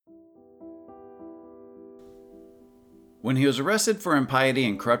When he was arrested for impiety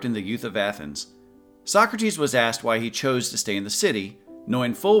and corrupting the youth of Athens, Socrates was asked why he chose to stay in the city,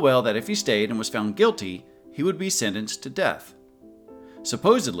 knowing full well that if he stayed and was found guilty, he would be sentenced to death.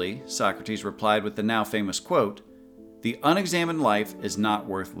 Supposedly, Socrates replied with the now famous quote, "The unexamined life is not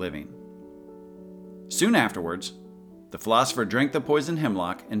worth living." Soon afterwards, the philosopher drank the poisoned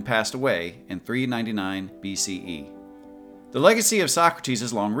hemlock and passed away in 399 BCE. The legacy of Socrates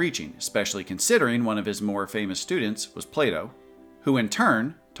is long-reaching, especially considering one of his more famous students was Plato, who in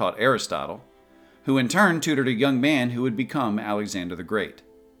turn taught Aristotle, who in turn tutored a young man who would become Alexander the Great.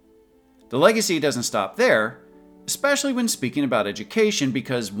 The legacy doesn't stop there, especially when speaking about education,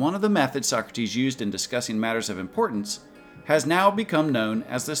 because one of the methods Socrates used in discussing matters of importance has now become known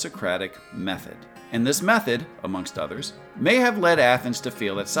as the Socratic Method. And this method, amongst others, may have led Athens to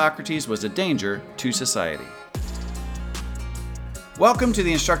feel that Socrates was a danger to society. Welcome to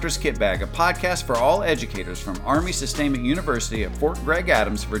the Instructor's Kit Bag, a podcast for all educators from Army Sustainment University at Fort Gregg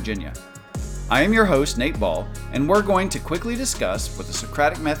Adams, Virginia. I am your host, Nate Ball, and we're going to quickly discuss what the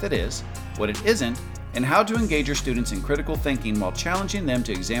Socratic Method is, what it isn't, and how to engage your students in critical thinking while challenging them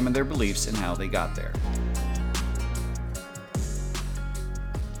to examine their beliefs and how they got there.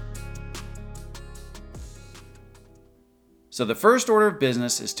 So the first order of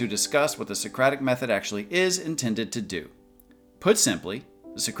business is to discuss what the Socratic Method actually is intended to do. Put simply,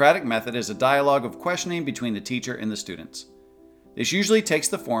 the Socratic Method is a dialogue of questioning between the teacher and the students. This usually takes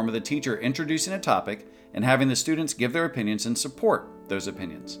the form of the teacher introducing a topic and having the students give their opinions and support those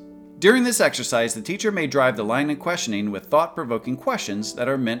opinions. During this exercise, the teacher may drive the line of questioning with thought-provoking questions that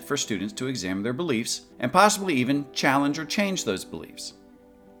are meant for students to examine their beliefs and possibly even challenge or change those beliefs.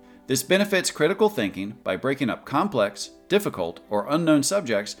 This benefits critical thinking by breaking up complex, difficult, or unknown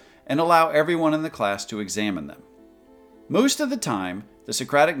subjects and allow everyone in the class to examine them. Most of the time, the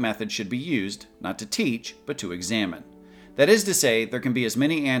Socratic Method should be used, not to teach, but to examine. That is to say, there can be as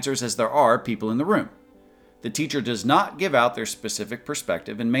many answers as there are people in the room. The teacher does not give out their specific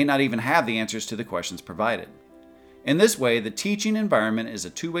perspective and may not even have the answers to the questions provided. In this way, the teaching environment is a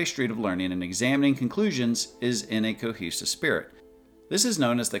two-way street of learning, and examining conclusions is in a cohesive spirit. This is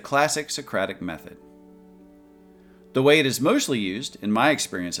known as the classic Socratic Method. The way it is mostly used, in my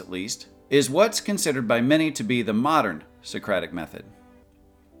experience at least, is what's considered by many to be the modern Socratic Method.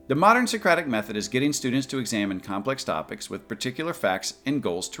 The modern Socratic Method is getting students to examine complex topics with particular facts and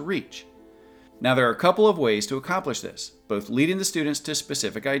goals to reach. Now, there are a couple of ways to accomplish this, both leading the students to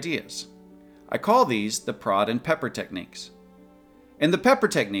specific ideas. I call these the prod and pepper techniques. In the pepper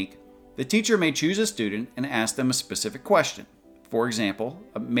technique, the teacher may choose a student and ask them a specific question. For example,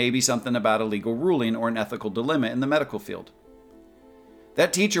 maybe something about a legal ruling or an ethical dilemma in the medical field.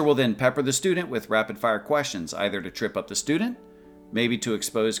 That teacher will then pepper the student with rapid-fire questions, either to trip up the student, maybe to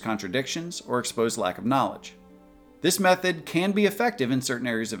expose contradictions, or expose lack of knowledge. This method can be effective in certain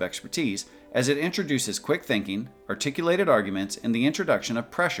areas of expertise, as it introduces quick thinking, articulated arguments, and the introduction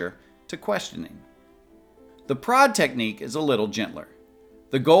of pressure to questioning. The prod technique is a little gentler.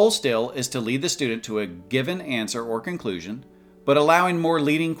 The goal still is to lead the student to a given answer or conclusion, but allowing more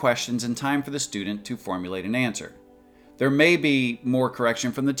leading questions and time for the student to formulate an answer. There may be more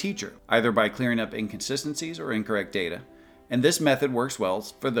correction from the teacher, either by clearing up inconsistencies or incorrect data, and this method works well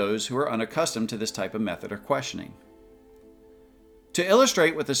for those who are unaccustomed to this type of method or questioning. To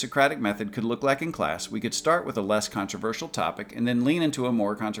illustrate what the Socratic Method could look like in class, we could start with a less controversial topic and then lean into a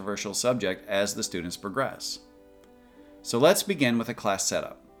more controversial subject as the students progress. So let's begin with a class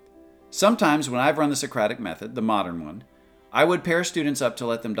setup. Sometimes when I've run the Socratic Method, the modern one, I would pair students up to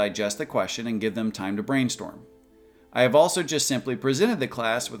let them digest the question and give them time to brainstorm. I have also just simply presented the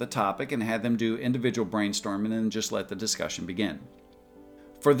class with a topic and had them do individual brainstorming and then just let the discussion begin.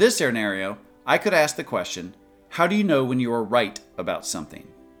 For this scenario, I could ask the question, how do you know when you are right about something?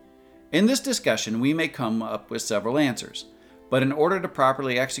 In this discussion, we may come up with several answers, but in order to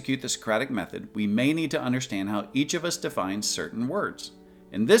properly execute the Socratic Method, we may need to understand how each of us defines certain words.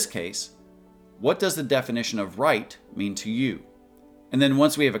 In this case, what does the definition of right mean to you? And then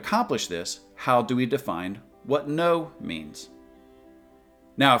once we have accomplished this, how do we define what no means?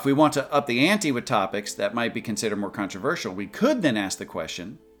 Now, if we want to up the ante with topics that might be considered more controversial, we could then ask the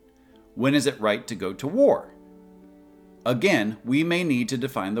question, when is it right to go to war? Again, we may need to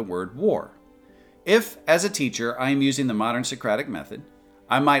define the word war. If, as a teacher, I am using the modern Socratic Method,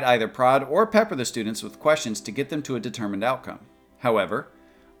 I might either prod or pepper the students with questions to get them to a determined outcome. However,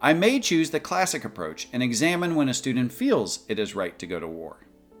 I may choose the classic approach and examine when a student feels it is right to go to war.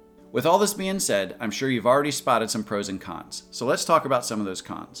 With all this being said, I'm sure you've already spotted some pros and cons, so let's talk about some of those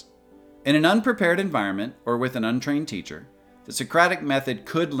cons. In an unprepared environment or with an untrained teacher, the Socratic Method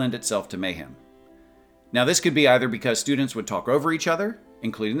could lend itself to mayhem. Now, this could be either because students would talk over each other,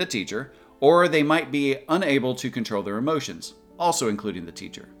 including the teacher, or they might be unable to control their emotions, also including the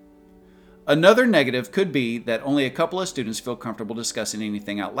teacher. Another negative could be that only a couple of students feel comfortable discussing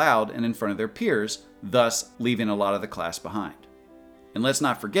anything out loud and in front of their peers, thus leaving a lot of the class behind. And let's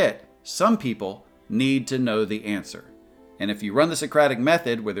not forget, some people need to know the answer. And if you run the Socratic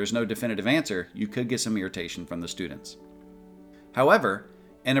method where there's no definitive answer, you could get some irritation from the students. However,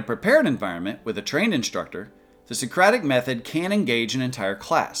 in a prepared environment with a trained instructor, the Socratic method can engage an entire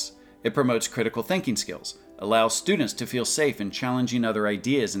class. It promotes critical thinking skills, allows students to feel safe in challenging other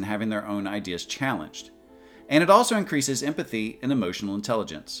ideas and having their own ideas challenged. And it also increases empathy and emotional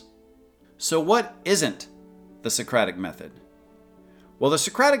intelligence. So what isn't the Socratic method? Well, the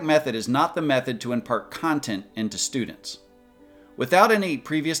Socratic method is not the method to impart content into students. Without any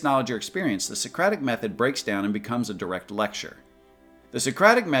previous knowledge or experience, the Socratic method breaks down and becomes a direct lecture. The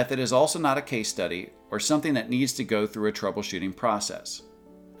Socratic method is also not a case study or something that needs to go through a troubleshooting process.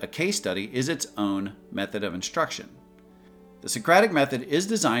 A case study is its own method of instruction. The Socratic method is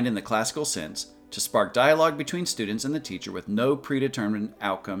designed in the classical sense to spark dialogue between students and the teacher with no predetermined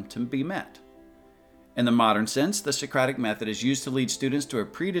outcome to be met. In the modern sense, the Socratic method is used to lead students to a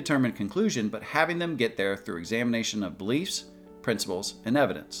predetermined conclusion, but having them get there through examination of beliefs, principles, and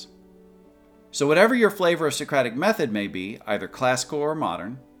evidence. So whatever your flavor of Socratic method may be, either classical or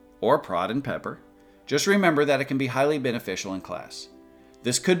modern, or prod and pepper, just remember that it can be highly beneficial in class.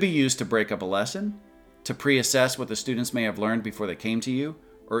 This could be used to break up a lesson, to pre-assess what the students may have learned before they came to you,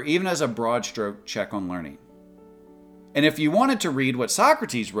 or even as a broad stroke check on learning. And if you wanted to read what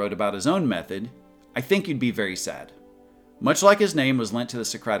Socrates wrote about his own method, I think you'd be very sad. Much like his name was lent to the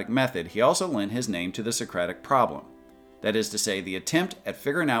Socratic method, he also lent his name to the Socratic problem. That is to say, the attempt at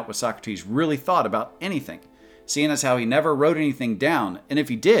figuring out what Socrates really thought about anything, seeing as how he never wrote anything down, and if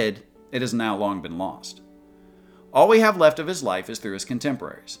he did, it has now long been lost. All we have left of his life is through his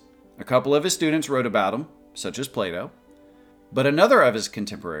contemporaries. A couple of his students wrote about him, such as Plato, but another of his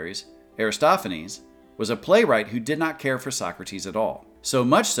contemporaries, Aristophanes, was a playwright who did not care for Socrates at all. So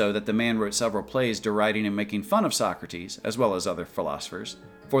much so that the man wrote several plays deriding and making fun of Socrates, as well as other philosophers,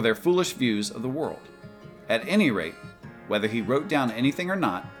 for their foolish views of the world. At any rate, whether he wrote down anything or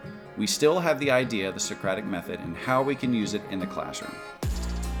not, we still have the idea of the Socratic method and how we can use it in the classroom.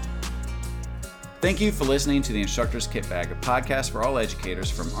 Thank you for listening to the Instructor's Kit Bag, a podcast for all educators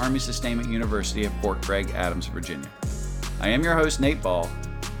from Army Sustainment University of Fort Gregg, Adams, Virginia. I am your host, Nate Ball,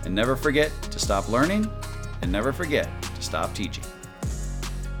 and never forget to stop learning and never forget to stop teaching.